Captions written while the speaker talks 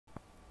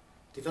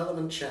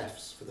Development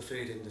chefs for the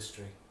food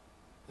industry.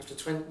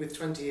 With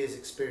 20 years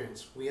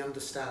experience, we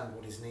understand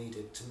what is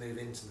needed to move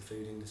into the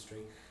food industry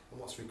and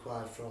what's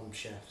required from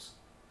chefs.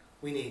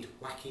 We need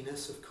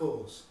wackiness, of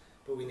course,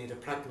 but we need a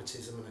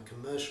pragmatism and a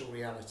commercial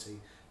reality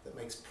that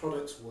makes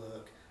products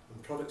work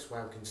and products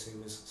wow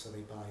consumers so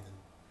they buy them.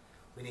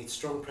 We need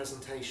strong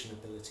presentation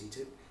ability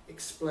to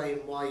explain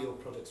why your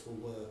products will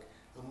work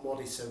and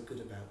what is so good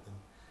about them.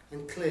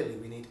 And clearly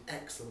we need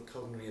excellent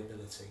culinary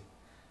ability.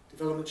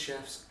 Development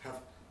chefs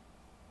have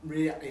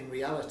in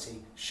reality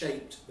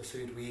shaped the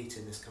food we eat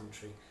in this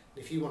country.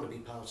 And if you want to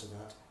be part of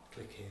that,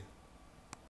 click here.